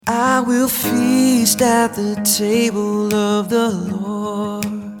I will feast at the table of the Lord.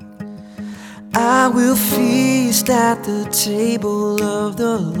 I will feast at the table of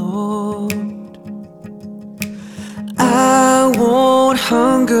the Lord. I won't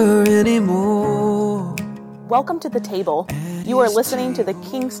hunger anymore. Welcome to The Table. You are listening to the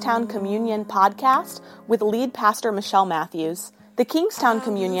Kingstown Communion podcast with lead pastor Michelle Matthews. The Kingstown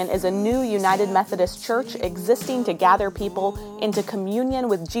Communion is a new United Methodist church existing to gather people into communion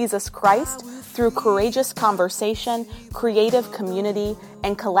with Jesus Christ through courageous conversation, creative community,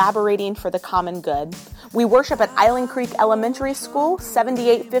 and collaborating for the common good. We worship at Island Creek Elementary School,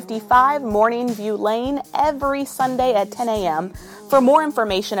 7855 Morning View Lane, every Sunday at 10 a.m. For more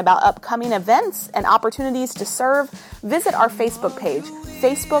information about upcoming events and opportunities to serve, visit our Facebook page,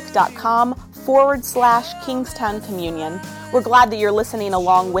 facebook.com/Kingstown Communion. We're glad that you're listening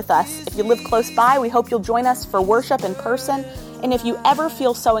along with us. If you live close by, we hope you'll join us for worship in person. And if you ever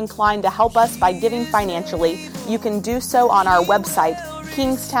feel so inclined to help us by giving financially, you can do so on our website,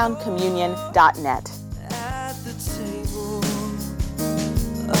 kingstowncommunion.net. At the table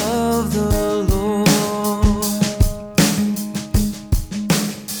of the Lord,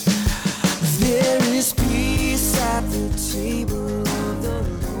 there is peace at the table of the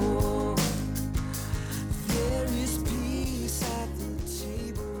Lord. There is peace at the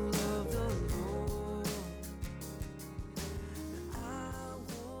table of the Lord.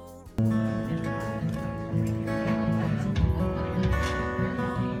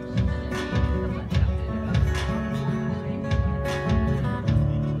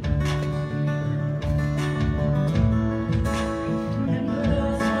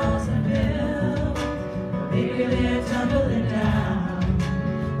 Tumbling down.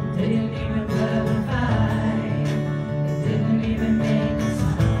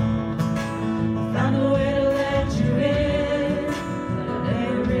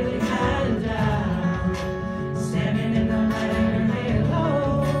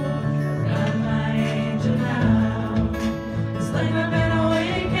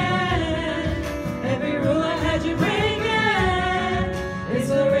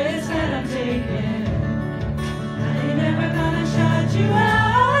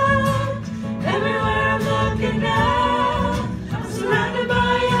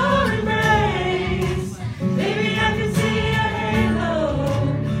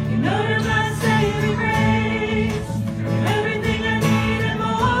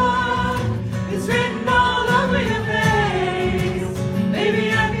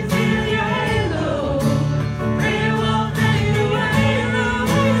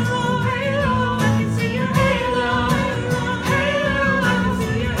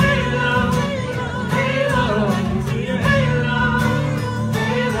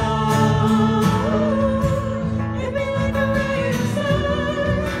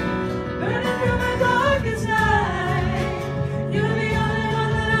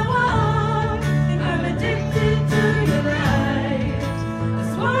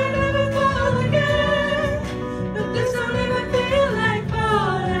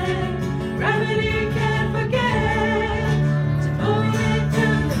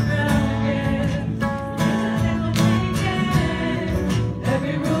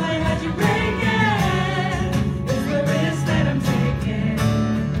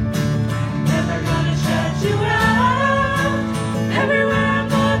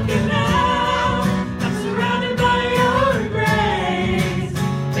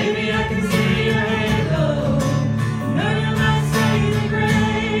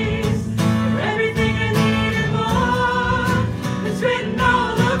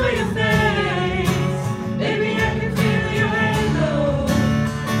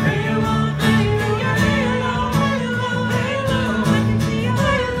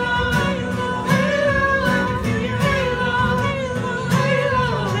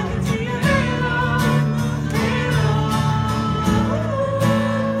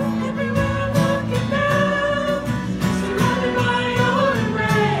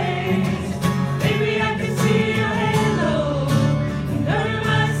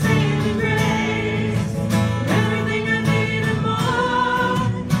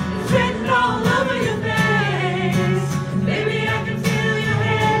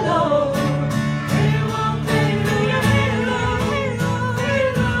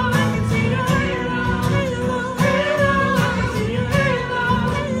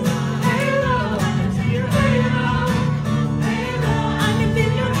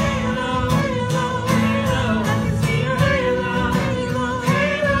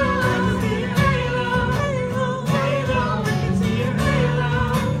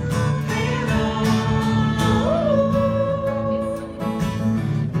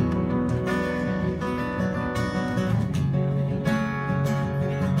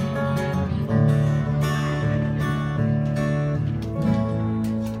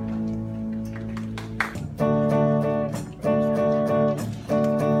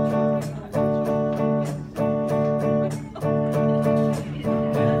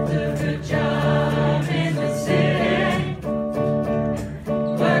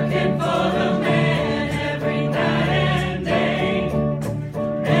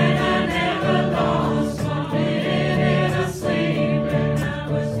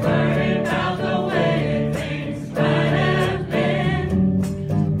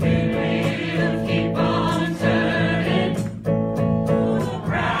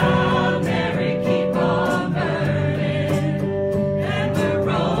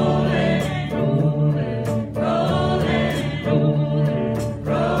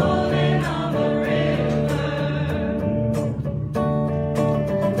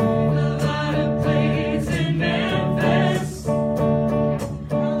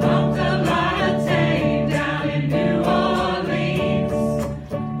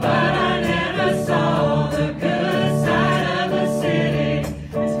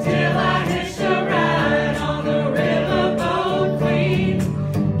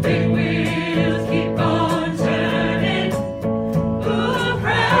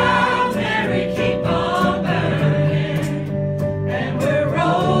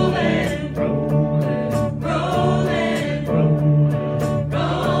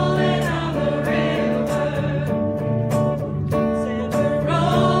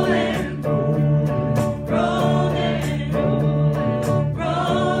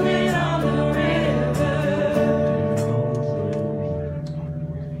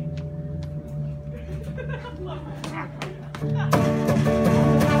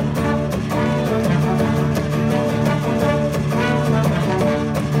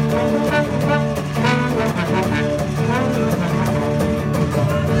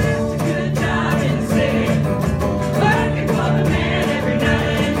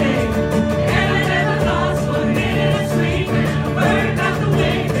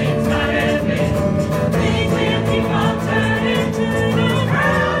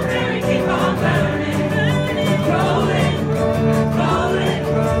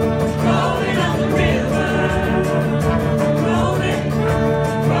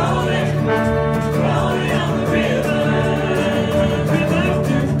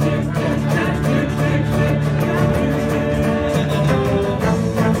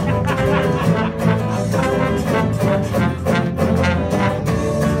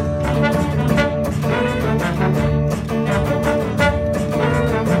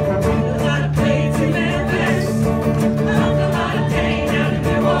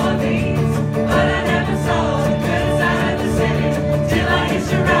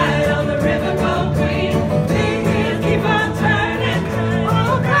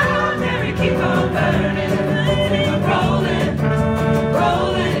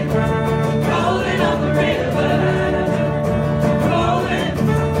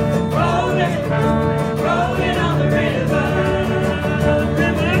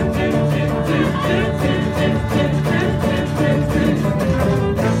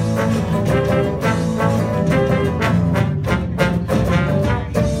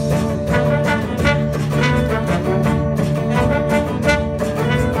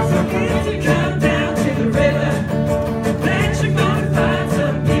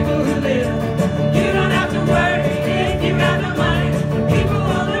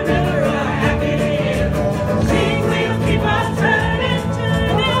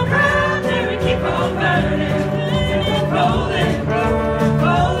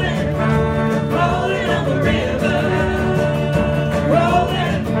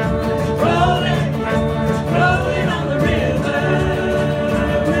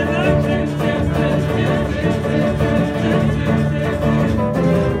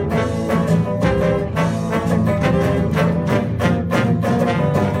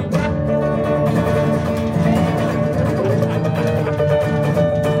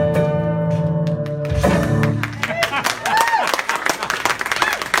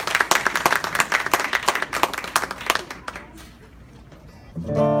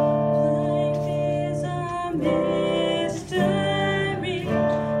 Life is a mystery.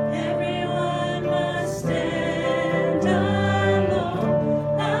 Everyone must stand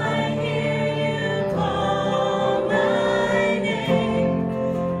alone. I hear you call my name,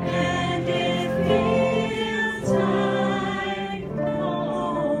 and it feels like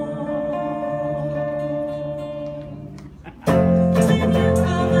home. When you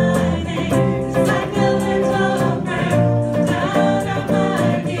call my name, it's like a little prayer down on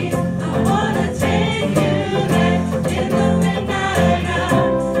my knees. I wanna take you there in the midnight hour.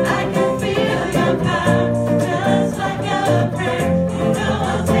 I can feel your power, just like a prayer. You know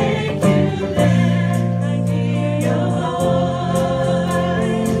I'll take you there. I hear your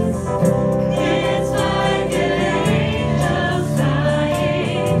voice. It's like an angel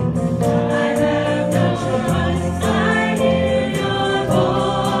sighing. I have no choice. I hear your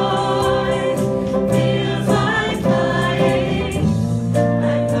voice. Feels like flying.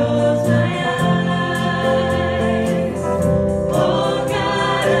 I close my eyes. Oh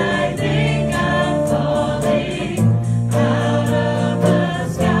God, I think I'm falling out of the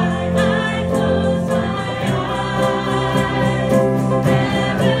sky. I close my eyes.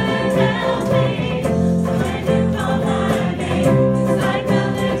 Heaven help me when you call my name. It's like a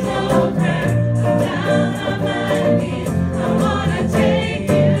little prayer. I'm down on my knees. I wanna take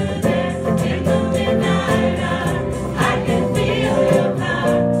you there in the midnight hour. I can feel your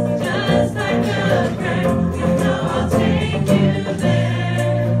power, just like a prayer. You know I'll take you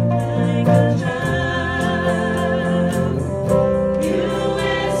there like a child. You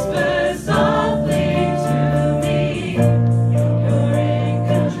whisper softly to me. You're in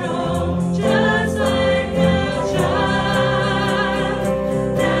control, just like a child.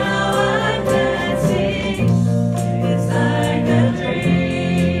 Now I'm dancing. It's like a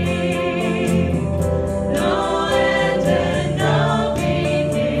dream. No end and no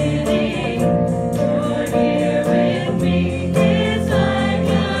beginning. You're here with me. It's like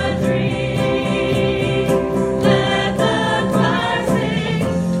a dream. Let the choir sing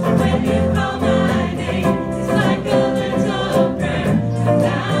when you call my name. It's like a little prayer. I'm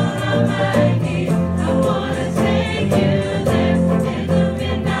down on my knees. I wanna take you there in the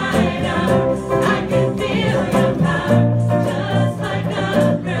midnight hour. I can feel your power, just like a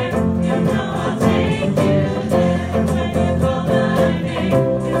prayer. You know I'll take you there when you call my name.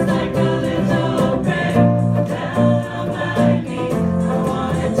 It's like a little prayer. I'm down on my knees. I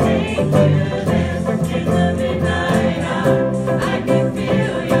wanna take you there in the midnight hour. I can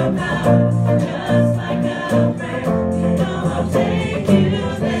feel your power, just like a prayer. You know I'll take you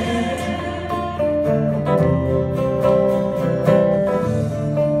there.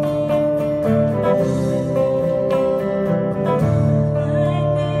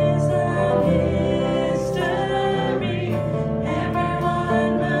 Life is a mystery.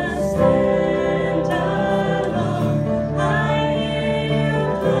 Everyone must stand alone. I hear you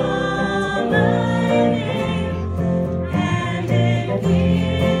call my name, and it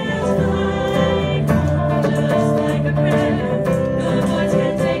feels like home, just like a prayer. No voice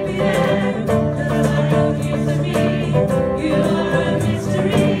can take me there, 'cause I know you to me. You are a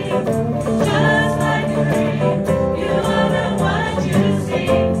mystery, just like a dream. You are the one you see,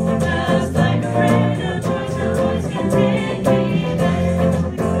 just like a prayer. No choice, no voice can take me there.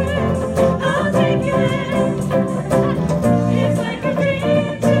 I'll take you there. It's like a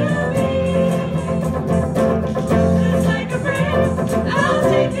dream to me, just like a prayer. I'll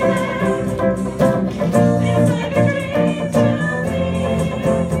take you there. It's like a dream to me,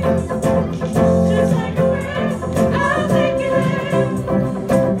 just like a prayer. I'll take you there.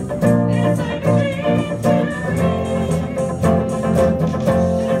 It's like a dream to me,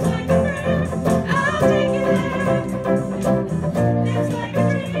 just like a prayer. I'll take you there. It's like a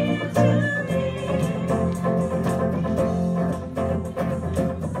dream to me.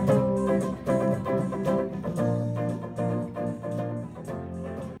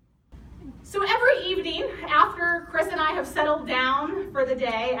 So every evening after Chris and I have settled down for the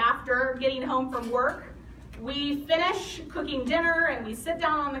day, after getting home from work, we finish cooking dinner and we sit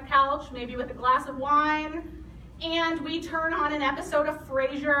down on the couch, maybe with a glass of wine, and we turn on an episode of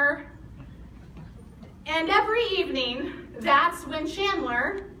Frasier. And every evening, that's when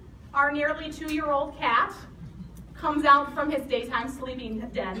Chandler, our nearly 2-year-old cat, comes out from his daytime sleeping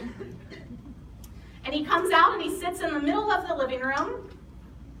den. And he comes out and he sits in the middle of the living room,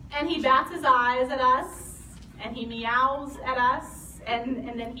 and he bats his eyes at us, and he meows at us, and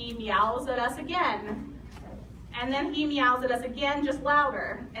then he meows at us again. And then he meows at us again, just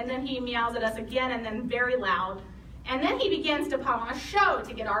louder. And then he meows at us again, and then very loud. And then he begins to put on a show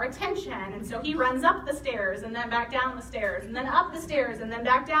to get our attention. And so he runs up the stairs and then back down the stairs and then up the stairs and then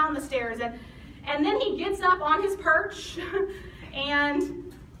back down the stairs. And then he gets up on his perch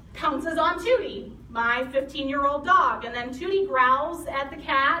and pounces on Tootie, my 15-year-old dog. And then Tootie growls at the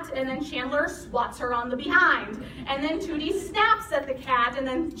cat, and then Chandler swats her on the behind. And then Tootie snaps at the cat, and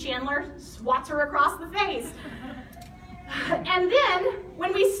then Chandler swats her across the face. And then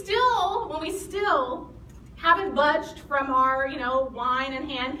when we still haven't budged from our, wine and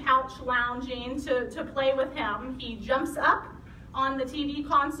hand couch lounging to play with him, he jumps up on the TV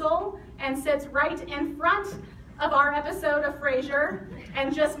console and sits right in front of our episode of Frasier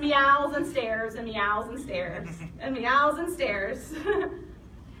and just meows and stares and meows and stares and meows and stares.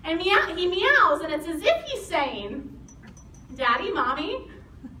 And he meows, and it's as if he's saying, Daddy, Mommy.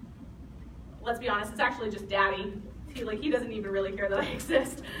 Let's be honest, it's actually just Daddy. He doesn't even really care that I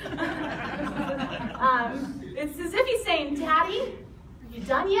exist. It's as if he's saying, Daddy, are you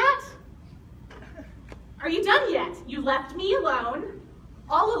done yet? Are you done yet? You left me alone,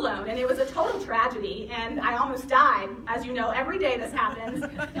 all alone, and it was a total tragedy, and I almost died. As you know, every day this happens.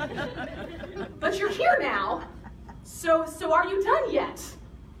 But you're here now, so are you done yet?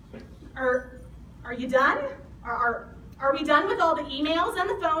 Are you done? Are we done with all the emails and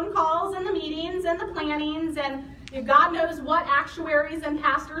the phone calls and the meetings and the plannings and God knows what actuaries and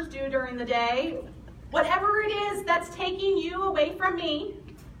pastors do during the day? Whatever it is that's taking you away from me,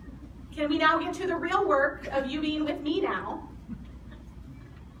 can we now get to the real work of you being with me now?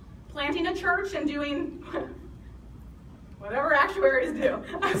 Planting a church and doing whatever actuaries do.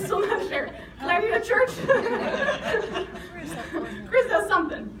 I'm still not sure. Planting a church. Chris does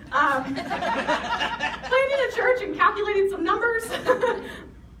something. Planting a church and calculating some numbers.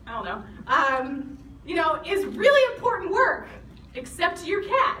 I don't know. Is really important work, except to your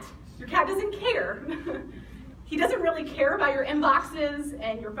cat. Your cat doesn't care. He doesn't really care about your inboxes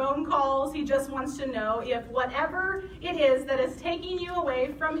and your phone calls. He just wants to know if whatever it is that is taking you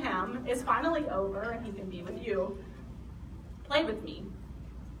away from him is finally over and he can be with you. Play with me.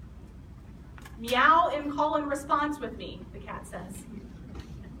 Meow and call and response with me, the cat says.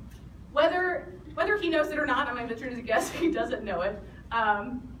 Whether he knows it or not, I'm going to venture to guess he doesn't know it.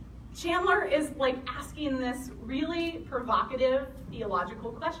 Chandler is asking this really provocative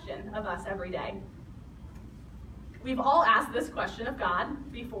theological question of us every day. We've all asked this question of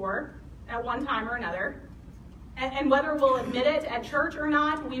God before, at one time or another. And whether we'll admit it at church or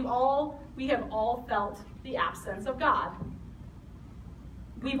not, we have all felt the absence of God.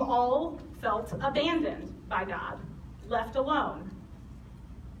 We've all felt abandoned by God, left alone.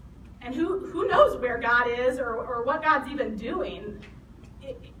 And who knows where God is or what God's even doing?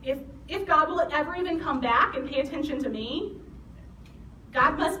 If God will ever even come back and pay attention to me,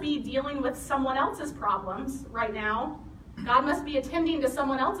 God must be dealing with someone else's problems right now. God must be attending to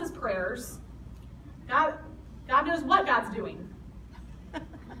someone else's prayers. God knows what God's doing.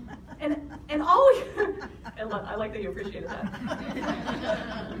 And all I like that you appreciated that.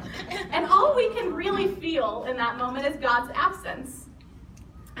 And all we can really feel in that moment is God's absence.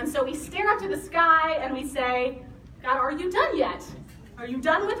 And so we stare up to the sky and we say, God, are you done yet? Are you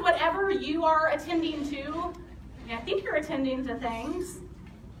done with whatever you are attending to? I think you're attending to things.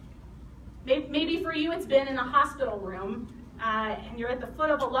 Maybe for you it's been in a hospital room and you're at the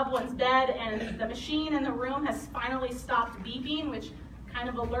foot of a loved one's bed and the machine in the room has finally stopped beeping, which kind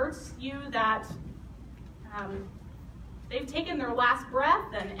of alerts you that they've taken their last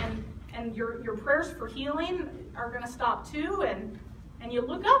breath and your prayers for healing are going to stop too. And you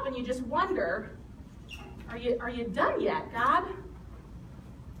look up and you just wonder, are you done yet, God?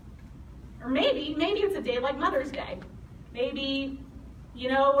 Or maybe it's a day like Mother's Day. Maybe, you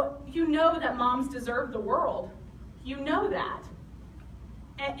know that moms deserve the world. You know that.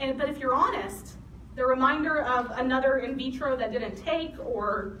 But if you're honest, the reminder of another in vitro that didn't take,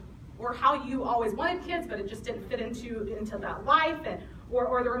 or how you always wanted kids, but it just didn't fit into that life,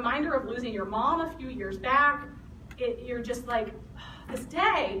 or the reminder of losing your mom a few years back, you're just like, this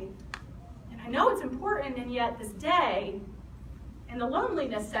day, and I know it's important, and yet this day, and the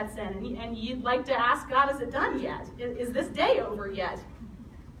loneliness sets in, and you'd like to ask God, is it done yet? Is this day over yet?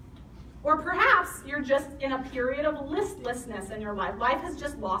 Or perhaps you're just in a period of listlessness in your life. Life has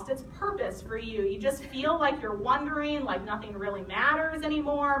just lost its purpose for you. You just feel like you're wondering, like nothing really matters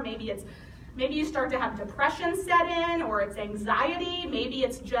anymore. Maybe you start to have depression set in, or it's anxiety. Maybe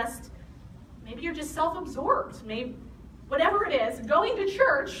you're just self-absorbed. Maybe whatever it is, going to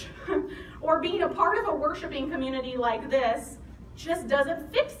church or being a part of a worshiping community like this just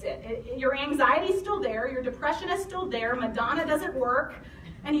doesn't fix it. Your anxiety's still there, your depression is still there, Madonna doesn't work,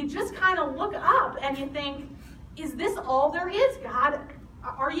 and you just kind of look up and you think, Is this all there is, God?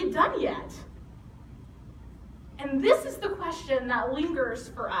 Are you done yet? And this is the question that lingers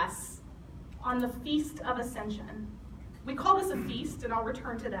for us on the Feast of Ascension. We call this a feast, and I'll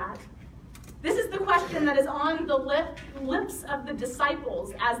return to that. This is the question that is on the lips of the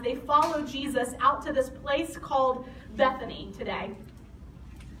disciples as they follow Jesus out to this place called Bethany today.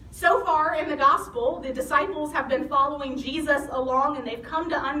 So far in the gospel, the disciples have been following Jesus along, and they've come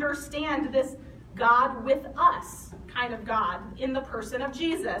to understand this God with us kind of God in the person of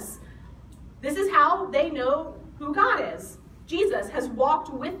Jesus. This is how they know who God is. Jesus has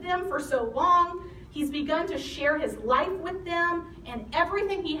walked with them for so long. He's begun to share his life with them, and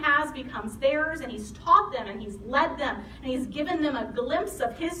everything he has becomes theirs, and he's taught them, and he's led them, and he's given them a glimpse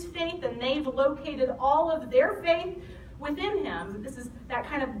of his faith, and they've located all of their faith within him. This is that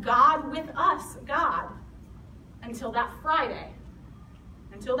kind of God with us, God, until that Friday.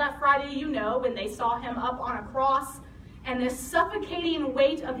 Until that Friday, you know, when they saw him up on a cross, and this suffocating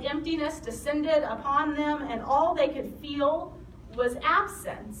weight of emptiness descended upon them, and all they could feel was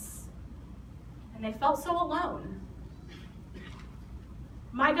absence. And they felt so alone.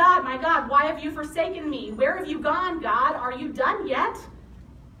 My God, why have you forsaken me? Where have you gone, God? Are you done yet?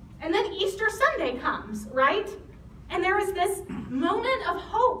 And then Easter Sunday comes, right? And there is this moment of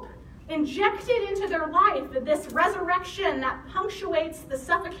hope injected into their life, this resurrection that punctuates the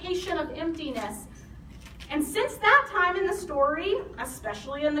suffocation of emptiness. And since that time in the story,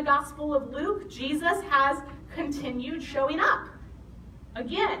 especially in the Gospel of Luke, Jesus has continued showing up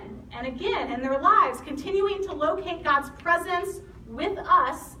again and again in their lives, continuing to locate God's presence with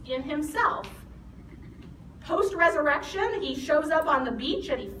us in himself. Post-resurrection, he shows up on the beach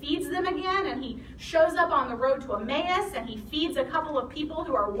and he feeds them again, and he shows up on the road to Emmaus and he feeds a couple of people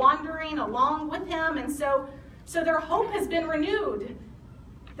who are wandering along with him. And so their hope has been renewed.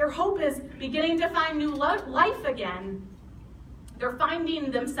 Their hope is beginning to find new life again. They're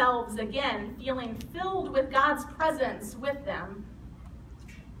finding themselves again, feeling filled with God's presence with them.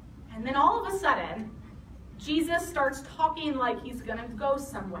 And then all of a sudden, Jesus starts talking like he's going to go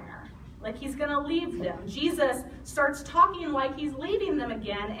somewhere, like he's going to leave them. Jesus starts talking like he's leaving them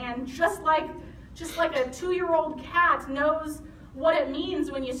again, and just like a 2-year-old cat knows what it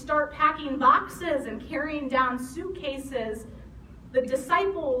means when you start packing boxes and carrying down suitcases, the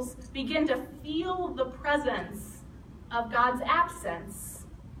disciples begin to feel the presence of God's absence,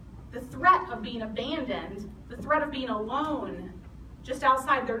 the threat of being abandoned, the threat of being alone just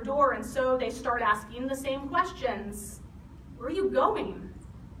outside their door. And so they start asking the same questions. Where are you going?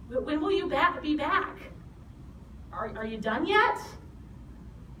 When will you be back? Are you done yet?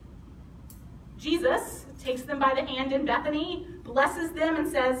 Jesus takes them by the hand in Bethany, blesses them, and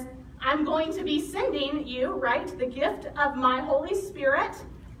says, I'm going to be sending you, right, the gift of my Holy Spirit.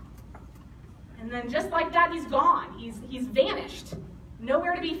 And then just like that, he's gone. He's vanished.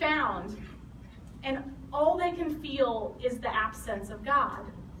 Nowhere to be found. And all they can feel is the absence of God.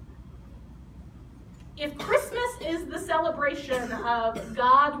 If Christmas is the celebration of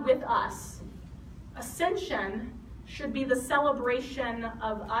God with us, Ascension should be the celebration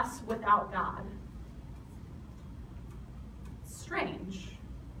of us without God. Strange.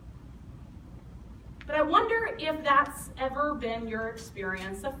 But I wonder if that's ever been your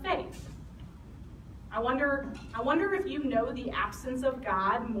experience of faith. I wonder if you know the absence of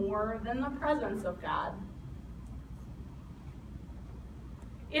God more than the presence of God.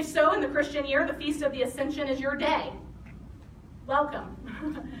 If so, in the Christian year, the Feast of the Ascension is your day. Welcome.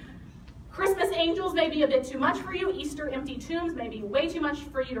 Christmas angels may be a bit too much for you. Easter empty tombs may be way too much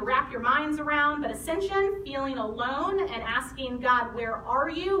for you to wrap your minds around. But Ascension, feeling alone and asking God, where are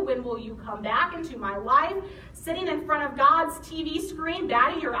you? When will you come back into my life? Sitting in front of God's TV screen,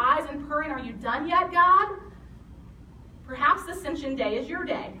 batting your eyes and purring, are you done yet, God? Perhaps Ascension Day is your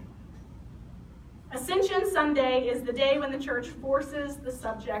day. Ascension Sunday is the day when the church forces the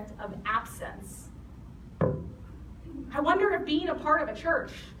subject of absence. I wonder if being a part of a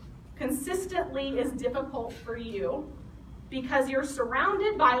church consistently is difficult for you because you're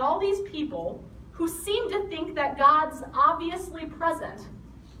surrounded by all these people who seem to think that God's obviously present,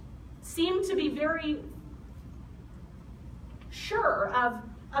 seem to be very sure of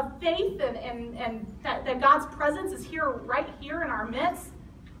faith and that God's presence is here, right here in our midst.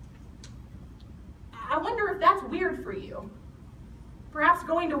 I wonder if that's weird for you. Perhaps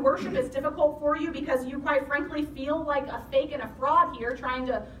going to worship is difficult for you because you quite frankly feel like a fake and a fraud here, trying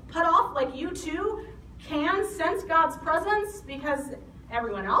to put off like you too can sense God's presence because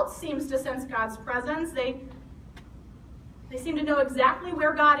everyone else seems to sense God's presence. They seem to know exactly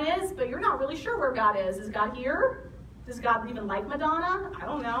where God is, but you're not really sure where God is. Is God here? Does God even like Madonna? I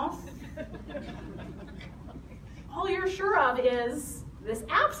don't know. all you're sure of is this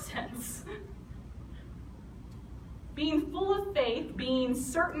absence. Being full of faith, being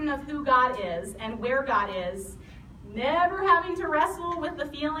certain of who God is and where God is, never having to wrestle with the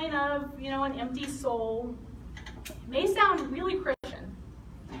feeling of, an empty soul, may sound really Christian,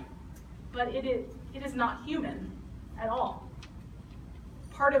 but it is not human at all.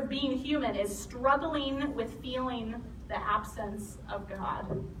 Part of being human is struggling with feeling the absence of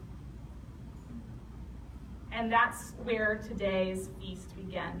God. And that's where today's feast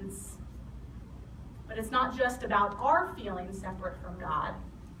begins. But it's not just about our feeling separate from God.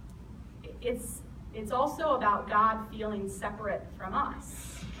 It's also about God feeling separate from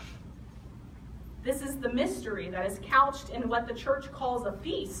us. This is the mystery that is couched in what the church calls a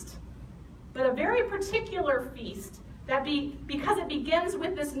feast, but a very particular feast that because it begins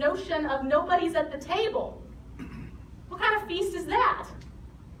with this notion of nobody's at the table. What kind of feast is that?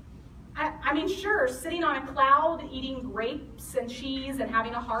 I mean, sure, sitting on a cloud, eating grapes and cheese and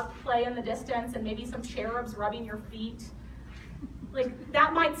having a harp play in the distance and maybe some cherubs rubbing your feet. Like,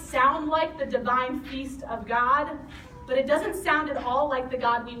 that might sound like the divine feast of God, but it doesn't sound at all like the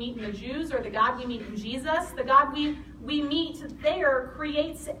God we meet in the Jews or the God we meet in Jesus. The God we meet there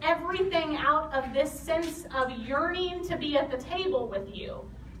creates everything out of this sense of yearning to be at the table with you,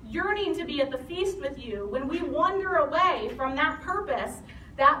 yearning to be at the feast with you. When we wander away from that purpose,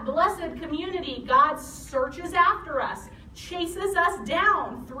 that blessed community, God searches after us, chases us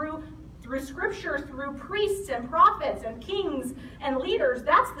down through Scripture, through priests and prophets and kings and leaders.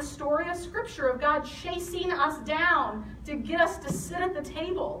 That's the story of Scripture, of God chasing us down to get us to sit at the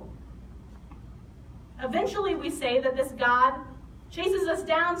table. Eventually we say that this God chases us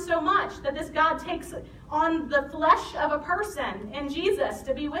down so much that this God takes on the flesh of a person in Jesus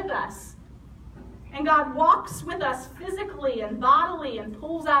to be with us. And God walks with us physically and bodily and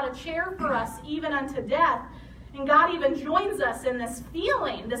pulls out a chair for us even unto death. And God even joins us in this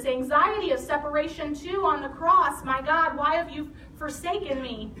feeling, this anxiety of separation too on the cross. My God, why have you forsaken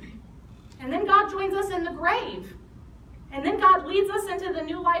me? And then God joins us in the grave. And then God leads us into the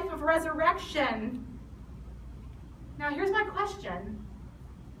new life of resurrection. Now here's my question.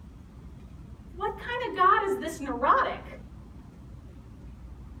 What kind of God is this neurotic?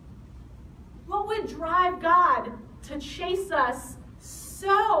 What would drive God to chase us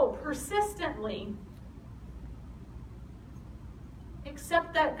so persistently?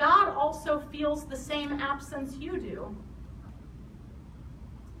 Except that God also feels the same absence you do.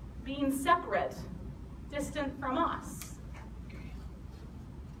 Being separate, distant from us.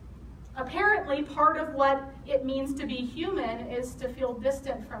 Apparently, part of what it means to be human is to feel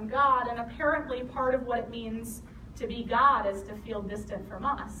distant from God, and apparently part of what it means to be God is to feel distant from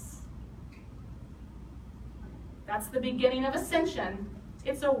us. That's the beginning of Ascension.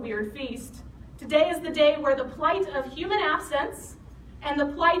 It's a weird feast. Today is the day where the plight of human absence and the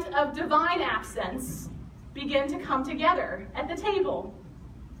plight of divine absence begin to come together at the table.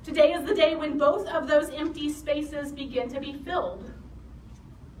 Today is the day when both of those empty spaces begin to be filled.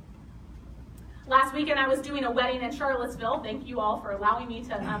 Last weekend I was doing a wedding in Charlottesville. Thank you all for allowing me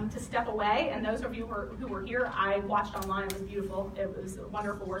to step away. And those of you who were here, I watched online. It was beautiful. It was a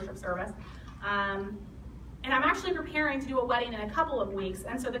wonderful worship service. And I'm actually preparing to do a wedding in a couple of weeks.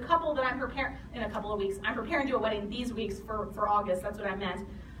 And so the couple that I'm preparing I'm preparing to do a wedding these weeks for August. That's what I meant.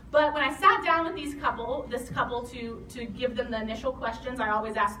 But when I sat down with this couple to give them the initial questions, I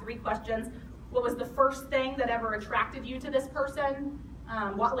always ask 3 questions. What was the first thing that ever attracted you to this person?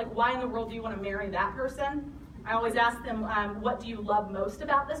 Why in the world do you want to marry that person? I always ask them, what do you love most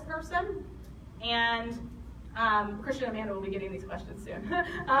about this person? And Christian and Amanda will be getting these questions soon.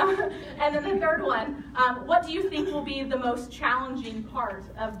 And then the third one, what do you think will be the most challenging part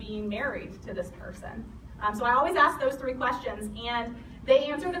of being married to this person? So I always ask those 3 questions, and they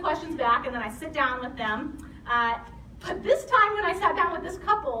answer the questions back, and then I sit down with them. But this time when I sat down with this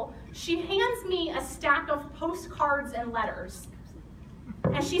couple, she hands me a stack of postcards and letters.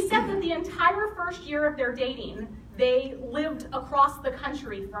 And she said that the entire first year of their dating, they lived across the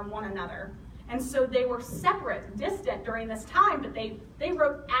country from one another. And so they were separate, distant during this time, but they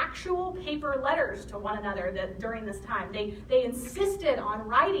wrote actual paper letters to one another during this time. They insisted on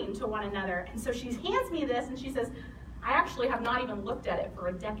writing to one another. And so she hands me this and she says, I actually have not even looked at it for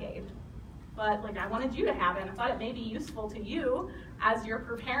a decade. But I wanted you to have it, and I thought it may be useful to you as you're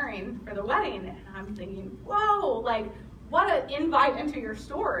preparing for the wedding. And I'm thinking, whoa, what an invite into your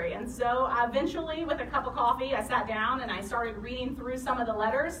story. And so eventually, with a cup of coffee, I sat down and I started reading through some of the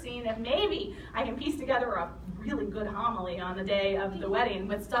letters, seeing if maybe I can piece together a really good homily on the day of the wedding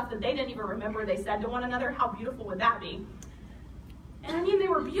with stuff that they didn't even remember they said to one another. How beautiful would that be? And I mean, they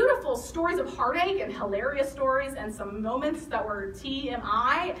were beautiful stories of heartache and hilarious stories and some moments that were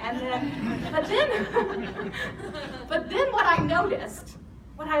TMI. But then what I noticed,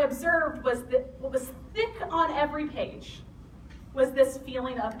 what I observed was that what was thick on every page was this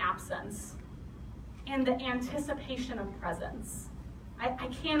feeling of absence and the anticipation of presence. I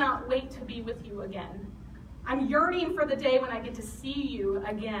cannot wait to be with you again. I'm yearning for the day when I get to see you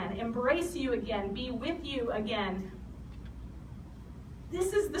again, embrace you again, be with you again.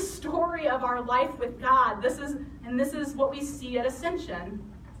 This is the story of our life with God. This is what we see at Ascension.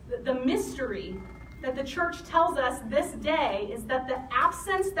 The mystery that the church tells us this day is that the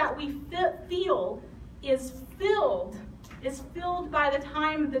absence that we feel is filled by the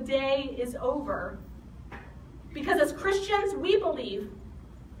time the day is over. Because as Christians, we believe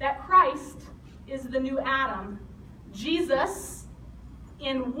that Christ is the new Adam. Jesus,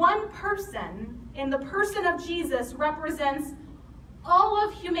 in one person, in the person of Jesus, represents all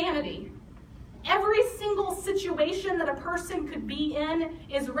of humanity. Every single situation that a person could be in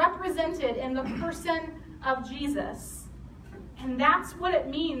is represented in the person of Jesus. And that's what it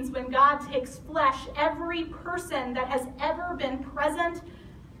means when God takes flesh. Every person that has ever been present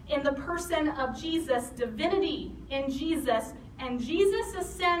in the person of Jesus, divinity in Jesus, and Jesus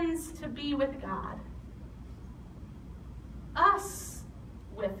ascends to be with God. Us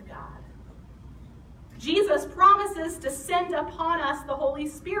with God. Jesus promises to send upon us the Holy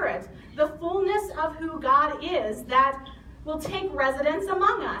Spirit, the fullness of who God is, that will take residence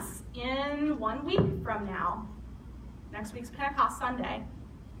among us in 1 week from now. Next week's Pentecost Sunday.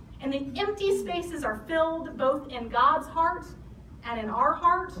 And the empty spaces are filled both in God's heart and in our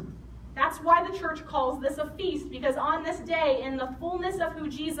heart. That's why the church calls this a feast, because on this day, in the fullness of who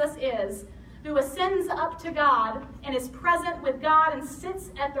Jesus is, who ascends up to God and is present with God and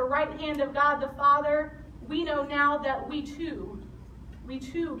sits at the right hand of God the Father, we know now that we too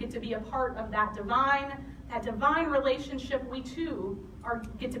get to be a part of that divine relationship. We too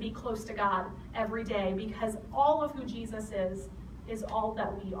get to be close to God every day, because all of who Jesus is all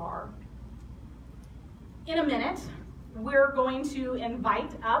that we are. In a minute, we're going to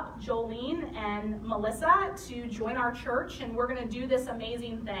invite up Jolene and Melissa to join our church, and we're going to do this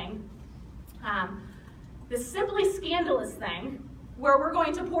amazing thing. This simply scandalous thing where we're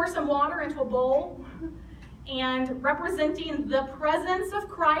going to pour some water into a bowl, and representing the presence of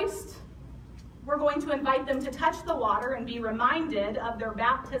Christ, we're going to invite them to touch the water and be reminded of their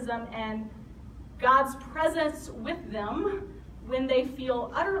baptism and God's presence with them when they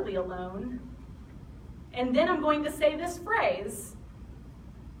feel utterly alone. And then I'm going to say this phrase.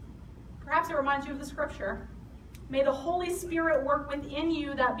 Perhaps it reminds you of the scripture. May the Holy Spirit work within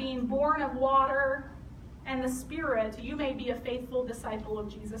you, that being born of water and the Spirit, you may be a faithful disciple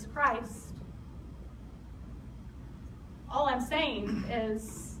of Jesus Christ. All I'm saying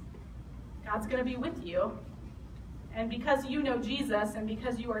is God's going to be with you. And because you know Jesus and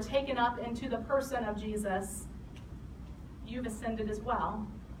because you are taken up into the person of Jesus, you've ascended as well.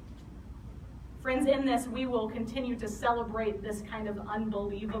 Friends, in this, we will continue to celebrate this kind of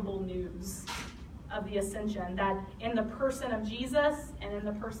unbelievable news of the ascension, that in the person of Jesus and in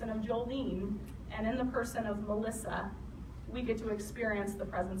the person of Jolene and in the person of Melissa, we get to experience the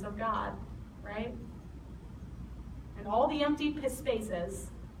presence of God, right? And all the empty spaces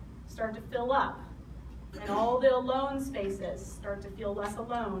start to fill up, and all the alone spaces start to feel less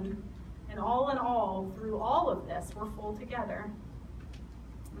alone. And all in all, through all of this, we're full together.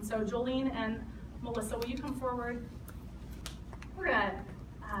 And so Jolene and Melissa, will you come forward? We're going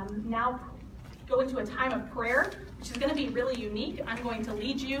to now go into a time of prayer, which is going to be really unique. I'm going to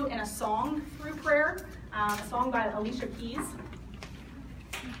lead you in a song through prayer, a song by Alicia Keys.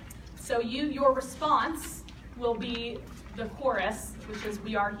 So your response will be the chorus, which is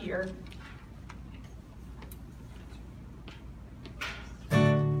 "We Are Here."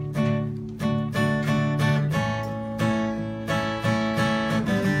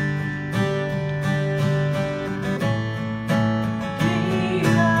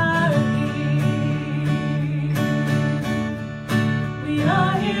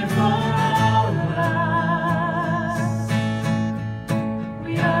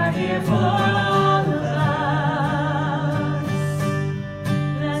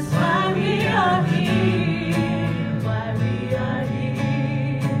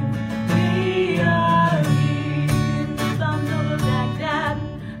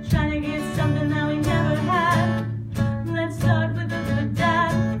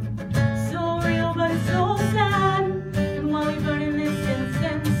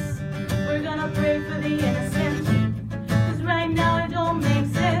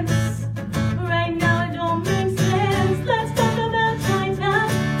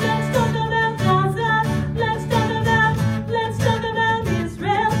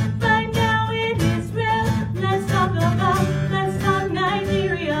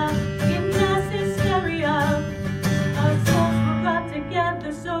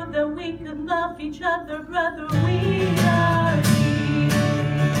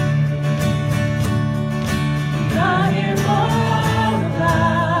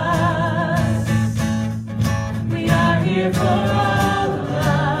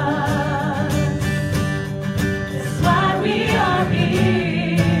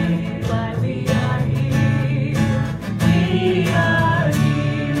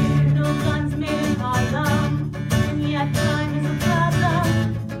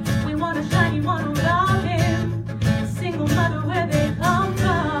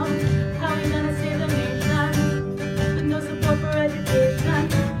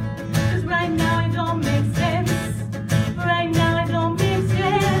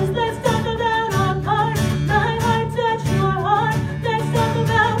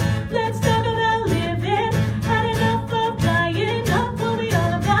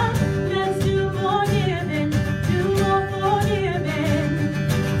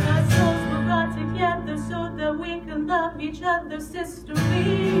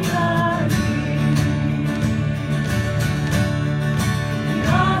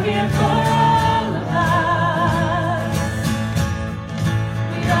 here for all of us.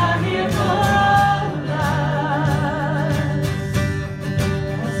 We are here for all of us.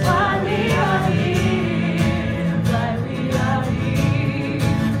 That's why we are here. Why we are here.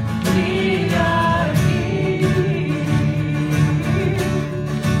 We are here.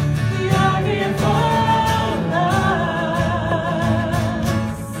 We are here for all of us.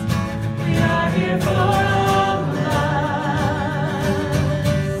 We are here for all of us.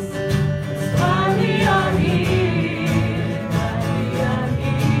 That's why we are here. Why we are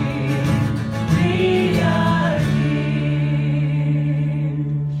here. We are here.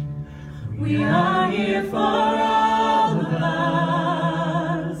 We are here for all of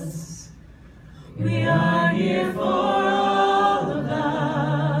us. We are here for all of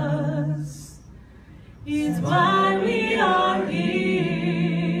us. It's why we are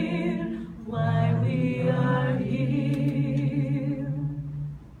here. Why we are here.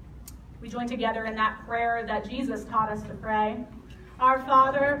 We join together in that prayer that Jesus taught us to pray. Our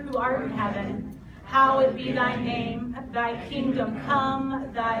Father, who art in heaven, hallowed be thy name. Thy kingdom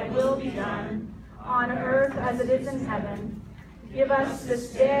come, thy will be done, on earth as it is in heaven. Give us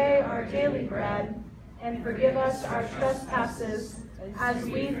this day our daily bread, and forgive us our trespasses, as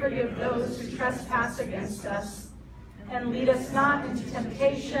we forgive those who trespass against us. And lead us not into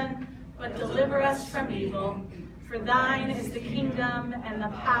temptation, but deliver us from evil. For thine is the kingdom, and the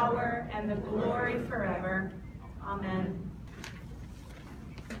power, and the glory forever. Amen.